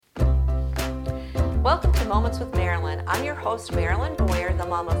Welcome to Moments with Marilyn. I'm your host, Marilyn Boyer, the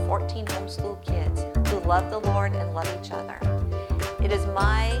mom of 14 homeschool kids who love the Lord and love each other. It is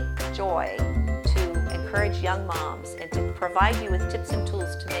my joy to encourage young moms and to provide you with tips and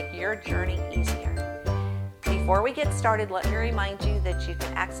tools to make your journey easier. Before we get started, let me remind you that you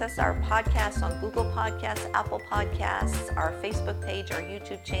can access our podcasts on Google Podcasts, Apple Podcasts, our Facebook page, our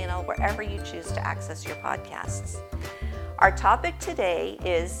YouTube channel, wherever you choose to access your podcasts. Our topic today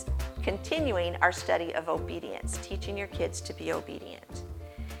is continuing our study of obedience, teaching your kids to be obedient.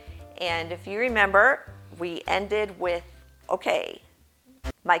 And if you remember, we ended with, okay,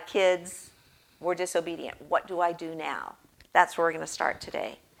 my kids were disobedient. What do I do now? That's where we're going to start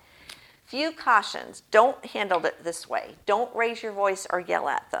today. Few cautions. Don't handle it this way. Don't raise your voice or yell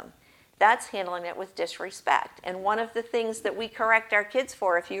at them. That's handling it with disrespect. And one of the things that we correct our kids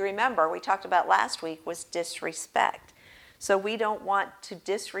for, if you remember, we talked about last week, was disrespect. So we don't want to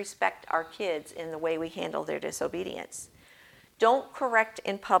disrespect our kids in the way we handle their disobedience. Don't correct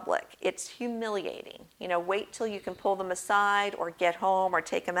in public. It's humiliating. Wait till you can pull them aside or get home or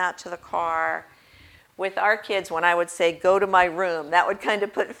take them out to the car. With our kids, when I would say, go to my room, that would kind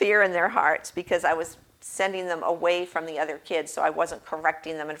of put fear in their hearts because I was sending them away from the other kids, so I wasn't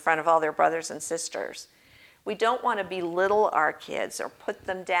correcting them in front of all their brothers and sisters. We don't want to belittle our kids or put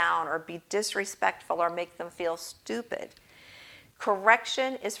them down or be disrespectful or make them feel stupid.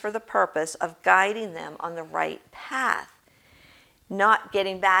 Correction is for the purpose of guiding them on the right path, not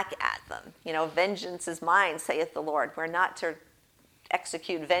getting back at them. Vengeance is mine, saith the Lord. We're not to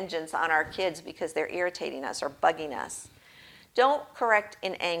execute vengeance on our kids because they're irritating us or bugging us. Don't correct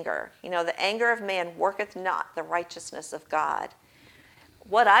in anger. The anger of man worketh not the righteousness of God.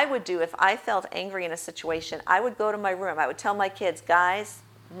 What I would do if I felt angry in a situation, I would go to my room. I would tell my kids, guys,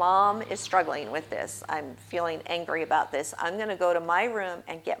 Mom is struggling with this. I'm feeling angry about this. I'm going to go to my room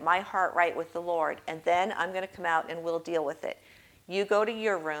and get my heart right with the Lord, and then I'm going to come out and we'll deal with it. You go to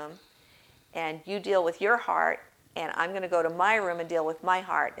your room and you deal with your heart, and I'm going to go to my room and deal with my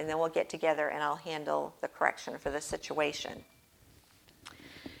heart, and then we'll get together and I'll handle the correction for the situation.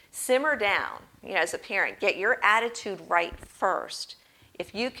 Simmer down, as a parent. Get your attitude right first.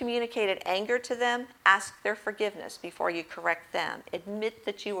 If you communicated anger to them, ask their forgiveness before you correct them. Admit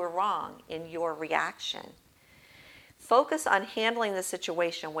that you were wrong in your reaction. Focus on handling the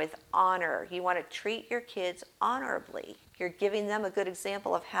situation with honor. You want to treat your kids honorably. You're giving them a good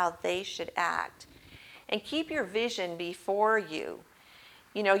example of how they should act. And keep your vision before you.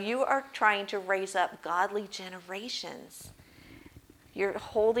 You are trying to raise up godly generations. You're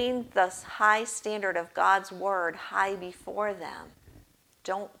holding the high standard of God's word high before them.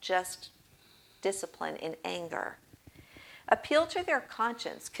 Don't just discipline in anger. Appeal to their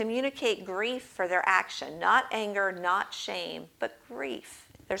conscience. Communicate grief for their action. Not anger, not shame, but grief.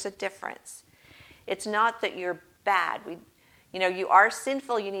 There's a difference. It's not that you're bad. You are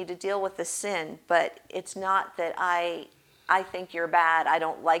sinful, you need to deal with the sin, but it's not that I think you're bad, I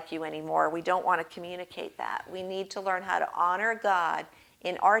don't like you anymore. We don't want to communicate that. We need to learn how to honor God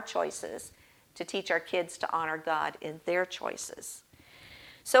in our choices to teach our kids to honor God in their choices.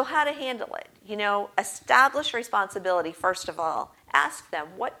 So how to handle it? Establish responsibility first of all. Ask them,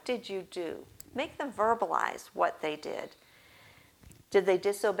 what did you do? Make them verbalize what they did. Did they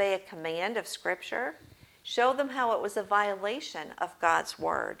disobey a command of Scripture? Show them how it was a violation of God's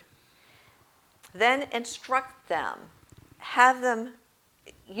word. Then instruct them. Have them,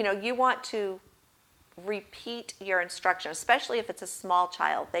 you want to repeat your instruction, especially if it's a small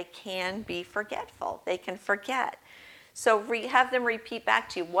child. They can be forgetful. They can forget. So have them repeat back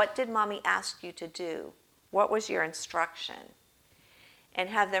to you, what did Mommy ask you to do? What was your instruction? And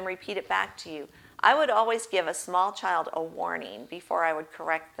have them repeat it back to you. I would always give a small child a warning before I would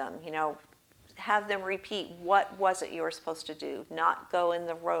correct them. Have them repeat, what was it you were supposed to do? Not go in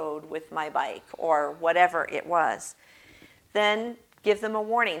the road with my bike or whatever it was. Then give them a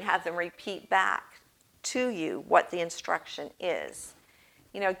warning. Have them repeat back to you what the instruction is.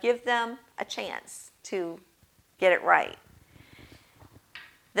 Give them a chance to get it right.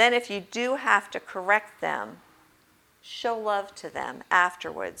 Then if you do have to correct them, show love to them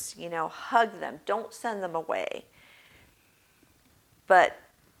afterwards. Hug them. Don't send them away. But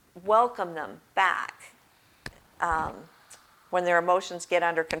welcome them back when their emotions get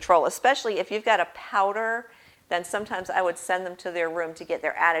under control. Especially if you've got a pouter, then sometimes I would send them to their room to get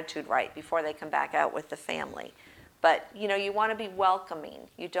their attitude right before they come back out with the family. But, you want to be welcoming.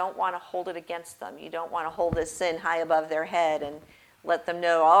 You don't want to hold it against them. You don't want to hold this sin high above their head and let them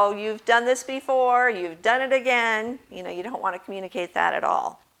know, oh, you've done this before, you've done it again. You don't want to communicate that at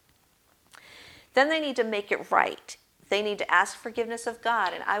all. Then they need to make it right. they need to ask forgiveness of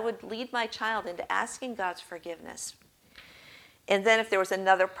God, and I would lead my child into asking God's forgiveness. And then if there was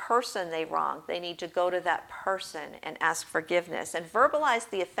another person they wronged, they need to go to that person and ask forgiveness and verbalize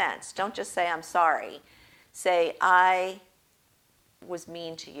the offense. Don't just say, I'm sorry. Say, I was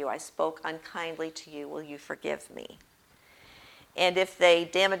mean to you. I spoke unkindly to you. Will you forgive me? And if they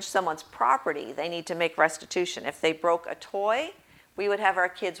damaged someone's property, they need to make restitution. If they broke a toy, we would have our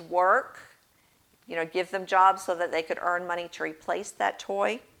kids work, give them jobs so that they could earn money to replace that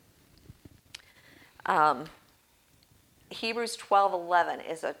toy. Hebrews 12:11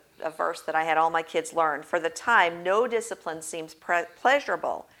 is a verse that I had all my kids learn. For the time, no discipline seems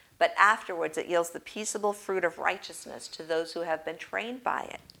pleasurable, but afterwards it yields the peaceable fruit of righteousness to those who have been trained by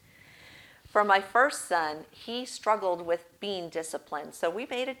it. For my first son, he struggled with being disciplined, so we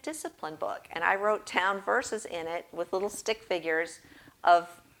made a discipline book, and I wrote down verses in it with little stick figures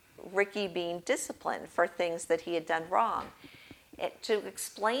of Ricky being disciplined for things that he had done wrong. To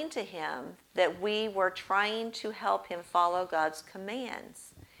explain to him that we were trying to help him follow God's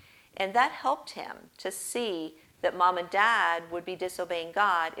commands. And that helped him to see that mom and dad would be disobeying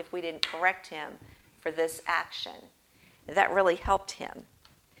God if we didn't correct him for this action. That really helped him.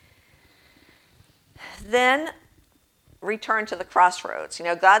 Then return to the crossroads.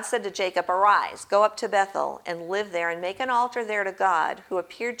 God said to Jacob, arise, go up to Bethel and live there and make an altar there to God who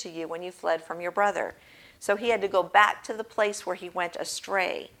appeared to you when you fled from your brother. So he had to go back to the place where he went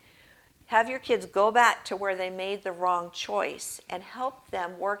astray. Have your kids go back to where they made the wrong choice and help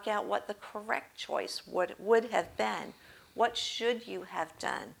them work out what the correct choice would have been. What should you have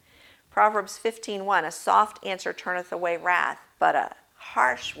done? Proverbs 15:1, a soft answer turneth away wrath, but a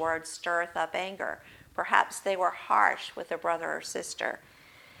harsh word stirreth up anger. Perhaps they were harsh with a brother or sister.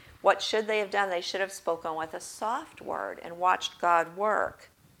 What should they have done? They should have spoken with a soft word and watched God work.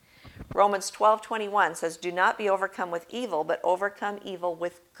 Romans 12:21 says, do not be overcome with evil, but overcome evil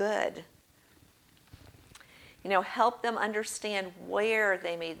with good. Help them understand where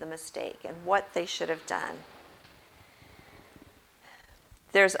they made the mistake and what they should have done.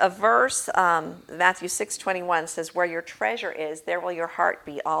 There's a verse, Matthew 6:21 says, where your treasure is, there will your heart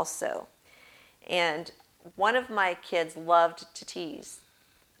be also. And one of my kids loved to tease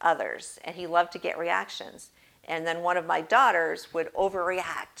others, and he loved to get reactions. And then one of my daughters would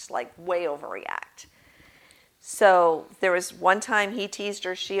overreact, like way overreact. So there was one time he teased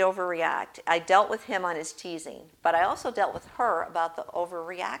her, she overreacted. I dealt with him on his teasing, but I also dealt with her about the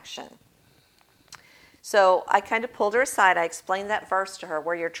overreaction. So I kind of pulled her aside. I explained that verse to her,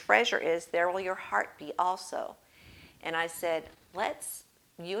 where your treasure is, there will your heart be also. And I said, let's,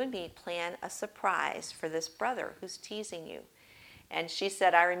 you and me, plan a surprise for this brother who's teasing you. And she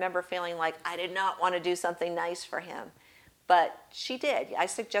said, I remember feeling like I did not want to do something nice for him. But she did. I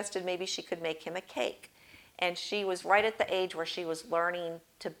suggested maybe she could make him a cake. And she was right at the age where she was learning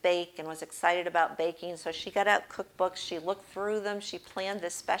to bake and was excited about baking. So she got out cookbooks. She looked through them. She planned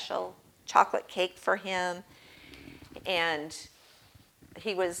this special chocolate cake for him. And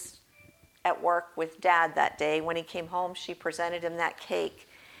he was at work with Dad that day. When he came home, she presented him that cake.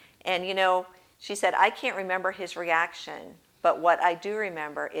 And, she said, I can't remember his reaction. But what I do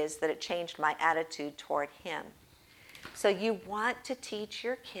remember is that it changed my attitude toward him. So you want to teach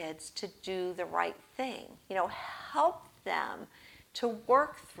your kids to do the right thing. Help them to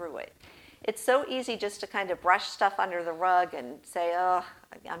work through it. It's so easy just to kind of brush stuff under the rug and say, oh,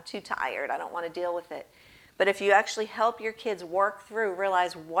 I'm too tired, I don't want to deal with it. But if you actually help your kids work through,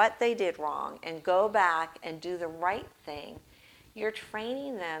 realize what they did wrong, and go back and do the right thing, you're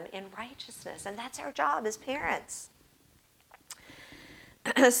training them in righteousness. And that's our job as parents.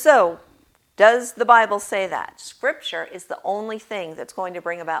 So, does the Bible say that? Scripture is the only thing that's going to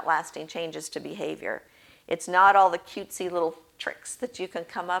bring about lasting changes to behavior. It's not all the cutesy little tricks that you can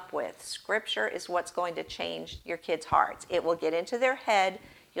come up with. Scripture is what's going to change your kids' hearts. It will get into their head.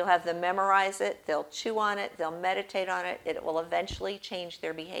 You'll have them memorize it. They'll chew on it. They'll meditate on it. It will eventually change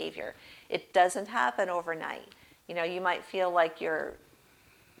their behavior. It doesn't happen overnight. You might feel like you're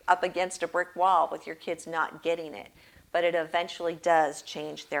up against a brick wall with your kids not getting it. But it eventually does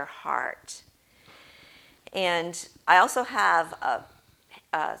change their heart. And I also have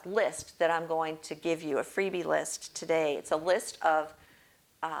a list that I'm going to give you, a freebie list today. It's a list of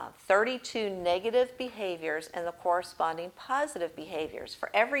 32 negative behaviors and the corresponding positive behaviors. For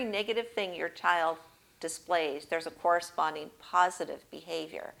every negative thing your child displays, there's a corresponding positive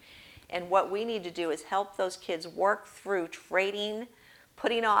behavior. And what we need to do is help those kids work through trading,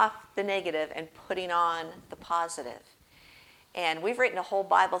 putting off the negative and putting on the positive. And we've written a whole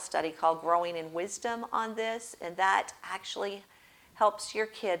Bible study called Growing in Wisdom on this, and that actually helps your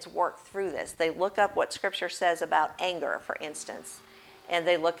kids work through this. They look up what Scripture says about anger, for instance, and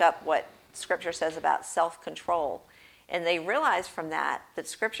they look up what Scripture says about self-control. And they realize from that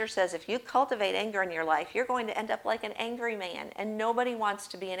Scripture says if you cultivate anger in your life, you're going to end up like an angry man, and nobody wants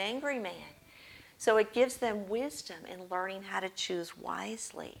to be an angry man. So it gives them wisdom in learning how to choose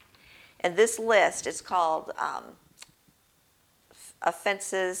wisely. And this list is called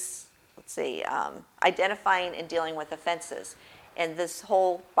offenses, identifying and dealing with offenses. And this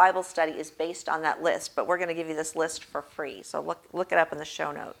whole Bible study is based on that list, but we're going to give you this list for free. So look it up in the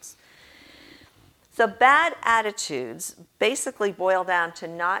show notes. So bad attitudes basically boil down to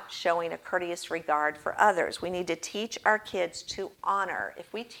not showing a courteous regard for others. We need to teach our kids to honor.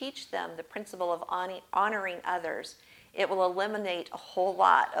 If we teach them the principle of honoring others, it will eliminate a whole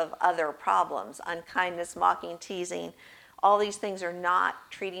lot of other problems. Unkindness, mocking, teasing, all these things are not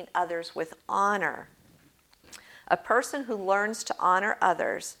treating others with honor. A person who learns to honor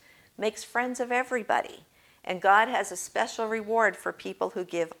others makes friends of everybody. And God has a special reward for people who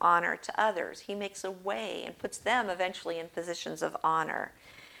give honor to others. He makes a way and puts them eventually in positions of honor.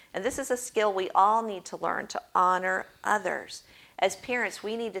 And this is a skill we all need to learn, to honor others. As parents,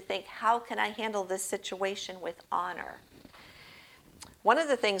 we need to think, how can I handle this situation with honor? One of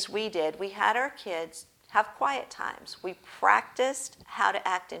the things we did, we had our kids have quiet times. We practiced how to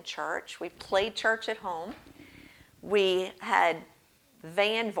act in church. We played church at home. We had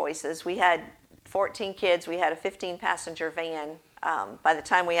van voices. We had 14 kids. We had a 15-passenger van. By the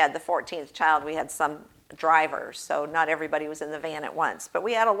time we had the 14th child, we had some drivers, so not everybody was in the van at once. But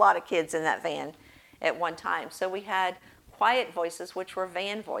we had a lot of kids in that van at one time. So we had quiet voices, which were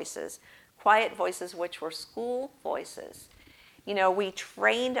van voices, quiet voices, which were school voices. You know, we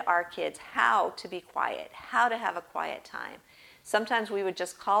trained our kids how to be quiet, how to have a quiet time. Sometimes we would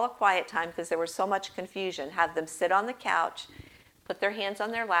just call a quiet time because there was so much confusion, have them sit on the couch, put their hands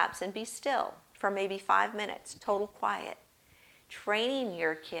on their laps, and be still for maybe 5 minutes, total quiet. Training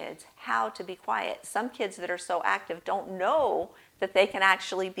your kids how to be quiet. Some kids that are so active don't know that they can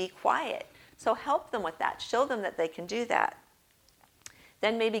actually be quiet. So help them with that. Show them that they can do that.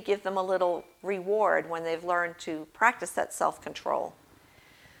 Then maybe give them a little reward when they've learned to practice that self-control.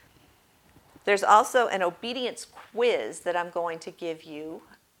 There's also an obedience quiz that I'm going to give you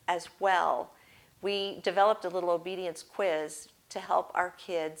as well. We developed a little obedience quiz to help our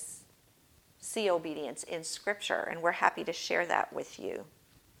kids see obedience in Scripture, and we're happy to share that with you.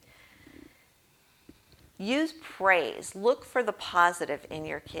 Use praise. Look for the positive in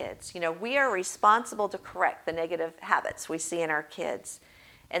your kids. You know, we are responsible to correct the negative habits we see in our kids,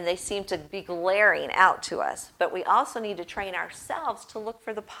 and they seem to be glaring out to us. But we also need to train ourselves to look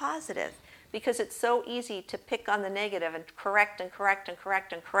for the positive, because it's so easy to pick on the negative and correct and correct and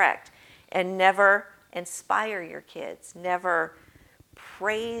correct and correct, and never inspire your kids, never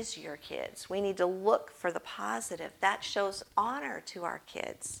praise your kids. We need to look for the positive. That shows honor to our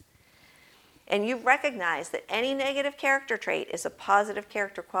kids. And you recognize that any negative character trait is a positive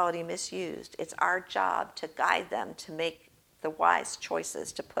character quality misused. It's our job to guide them to make the wise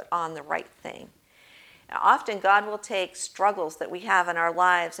choices, to put on the right thing. Now, often God will take struggles that we have in our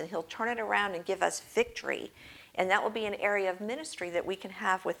lives and He'll turn it around and give us victory. And that will be an area of ministry that we can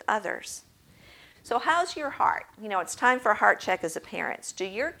have with others. So how's your heart? You know, it's time for a heart check as a parent. Do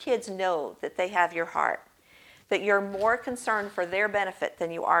your kids know that they have your heart? That you're more concerned for their benefit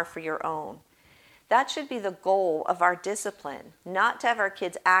than you are for your own? That should be the goal of our discipline, not to have our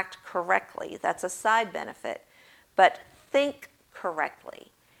kids act correctly. That's a side benefit. But think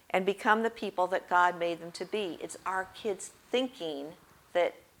correctly and become the people that God made them to be. It's our kids' thinking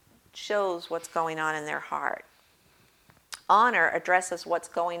that shows what's going on in their heart. Honor addresses what's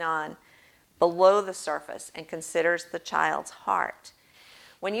going on below the surface and considers the child's heart.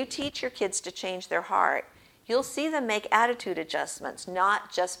 When you teach your kids to change their heart, you'll see them make attitude adjustments,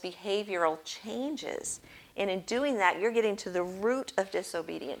 not just behavioral changes. And in doing that, you're getting to the root of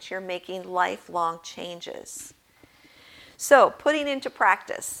disobedience. You're making lifelong changes. So, putting into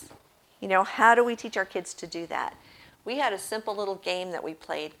practice, you know, how do we teach our kids to do that? We had a simple little game that we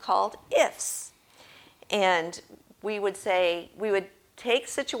played called IFs. And we would take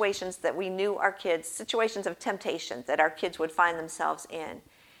situations that we knew our kids, situations of temptation that our kids would find themselves in.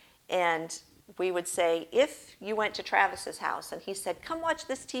 And we would say, if you went to Travis's house and he said, come watch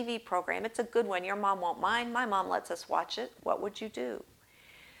this TV program, it's a good one, your mom won't mind, my mom lets us watch it, what would you do?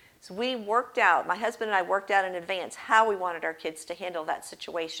 So we worked out, my husband and I worked out in advance how we wanted our kids to handle that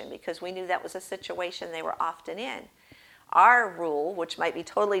situation, because we knew that was a situation they were often in. Our rule, which might be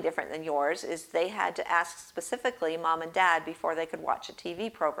totally different than yours, is they had to ask specifically mom and dad before they could watch a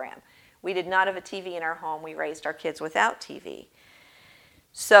TV program. We did not have a TV in our home. We raised our kids without TV.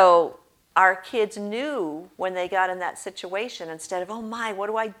 So our kids knew when they got in that situation, instead of, oh my, what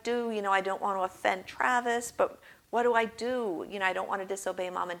do I do? I don't want to offend Travis, but what do I do? I don't want to disobey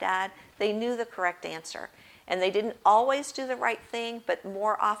mom and dad. They knew the correct answer. And they didn't always do the right thing, but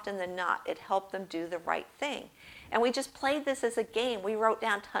more often than not, it helped them do the right thing. And we just played this as a game. We wrote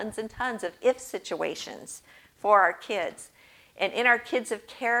down tons and tons of if situations for our kids. And in our Kids of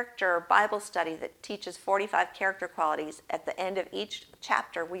Character Bible study that teaches 45 character qualities, at the end of each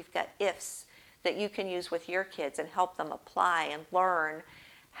chapter, we've got ifs that you can use with your kids and help them apply and learn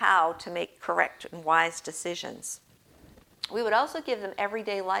how to make correct and wise decisions. We would also give them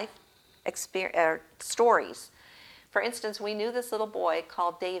everyday life stories. For instance, we knew this little boy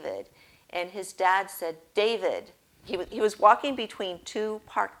called David, and his dad said, David, he was walking between two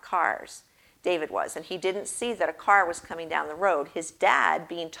parked cars, David was, and he didn't see that a car was coming down the road. His dad,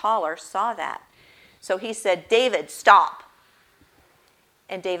 being taller, saw that. So he said, David, stop.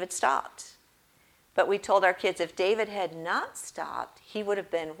 And David stopped. But we told our kids if David had not stopped, he would have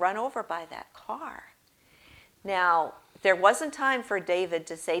been run over by that car. Now, there wasn't time for David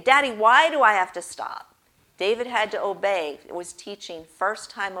to say, Daddy, why do I have to stop? David had to obey. It was teaching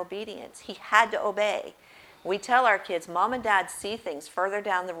first-time obedience. He had to obey. We tell our kids, Mom and Dad see things further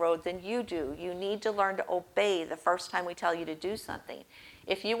down the road than you do. You need to learn to obey the first time we tell you to do something.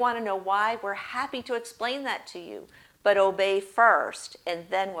 If you want to know why, we're happy to explain that to you. But obey first, and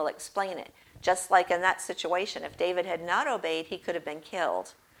then we'll explain it. Just like in that situation, if David had not obeyed, he could have been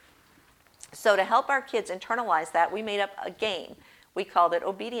killed. So to help our kids internalize that, we made up a game. We called it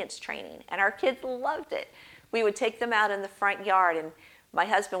obedience training, and our kids loved it. We would take them out in the front yard, and my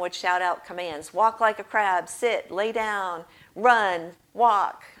husband would shout out commands: walk like a crab, sit, lay down, run,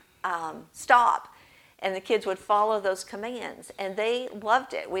 walk, stop. And the kids would follow those commands, and they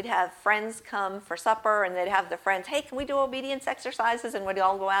loved it. We'd have friends come for supper, and they'd have the friends, hey, can we do obedience exercises? And we'd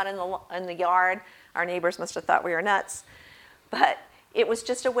all go out in the yard. Our neighbors must have thought we were nuts. But it was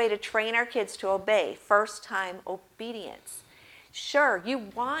just a way to train our kids to obey, first-time obedience. Sure, you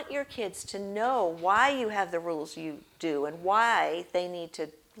want your kids to know why you have the rules you do and why they need to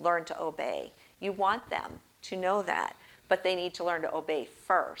learn to obey. You want them to know that, but they need to learn to obey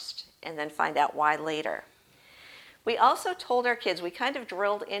first and then find out why later. We also told our kids, we kind of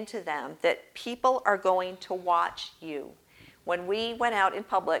drilled into them that people are going to watch you. When we went out in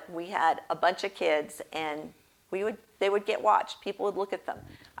public, we had a bunch of kids, and they would get watched. People would look at them.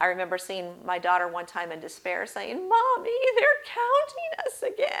 I remember seeing my daughter one time in despair saying, Mommy, they're counting us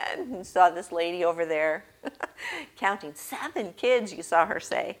again. And saw this lady over there counting 7 kids, you saw her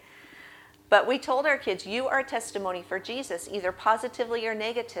say. But we told our kids, you are a testimony for Jesus, either positively or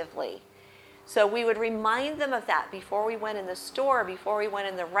negatively. So we would remind them of that before we went in the store, before we went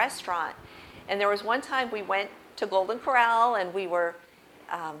in the restaurant. And there was one time we went to Golden Corral, and we were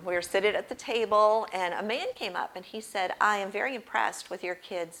seated at the table, and a man came up, and he said, I am very impressed with your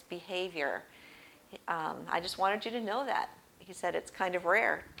kids' behavior. I just wanted you to know that. He said, it's kind of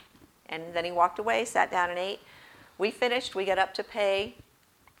rare. And then he walked away, sat down and ate. We finished, we got up to pay,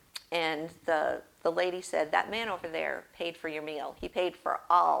 and the lady said, that man over there paid for your meal. He paid for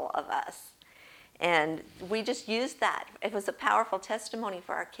all of us. And we just used that. It was a powerful testimony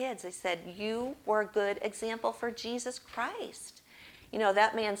for our kids. They said, you were a good example for Jesus Christ. You know,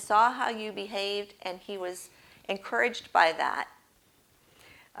 that man saw how you behaved, and he was encouraged by that.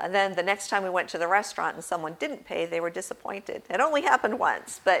 And then the next time we went to the restaurant and someone didn't pay, they were disappointed. It only happened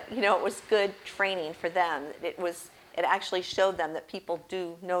once, but, you know, it was good training for them. It actually showed them that people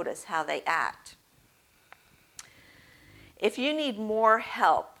do notice how they act. If you need more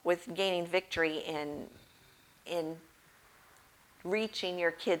help with gaining victory in reaching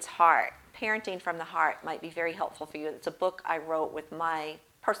your kid's heart, Parenting from the Heart might be very helpful for you. It's a book I wrote with my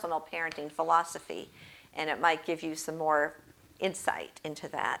personal parenting philosophy, and it might give you some more insight into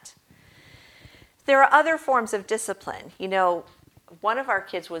that. There are other forms of discipline. You know, one of our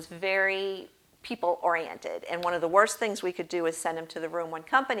kids was very people-oriented, and one of the worst things we could do is send him to the room when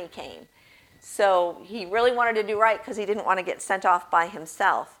company came. So he really wanted to do right because he didn't want to get sent off by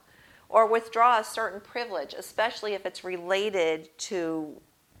himself, or withdraw a certain privilege, especially if it's related to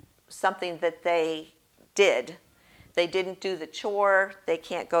something that they did. They didn't do the chore, they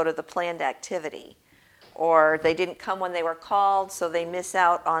can't go to the planned activity. Or they didn't come when they were called, so they miss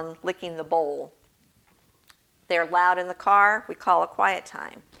out on licking the bowl. They're loud in the car, we call a quiet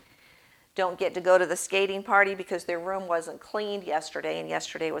time. Don't get to go to the skating party because their room wasn't cleaned yesterday, and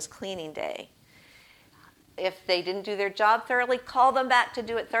yesterday was cleaning day. If they didn't do their job thoroughly, call them back to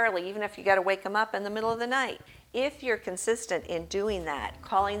do it thoroughly, even if you got to wake them up in the middle of the night. If you're consistent in doing that,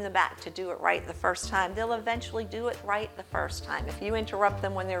 calling them back to do it right the first time, they'll eventually do it right the first time. If you interrupt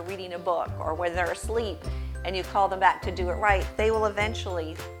them when they're reading a book or when they're asleep and you call them back to do it right, they will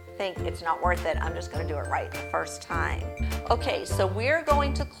eventually think it's not worth it. I'm just going to do it right the first time. Okay, so we're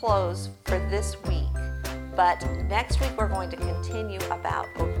going to close for this week, but next week we're going to continue about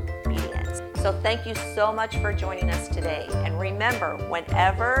obedience. So thank you so much for joining us today. And remember,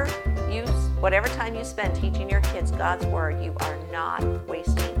 whatever time you spend teaching your kids God's Word, you are not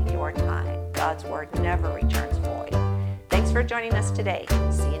wasting your time. God's Word never returns void. Thanks for joining us today.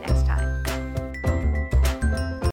 See you next time.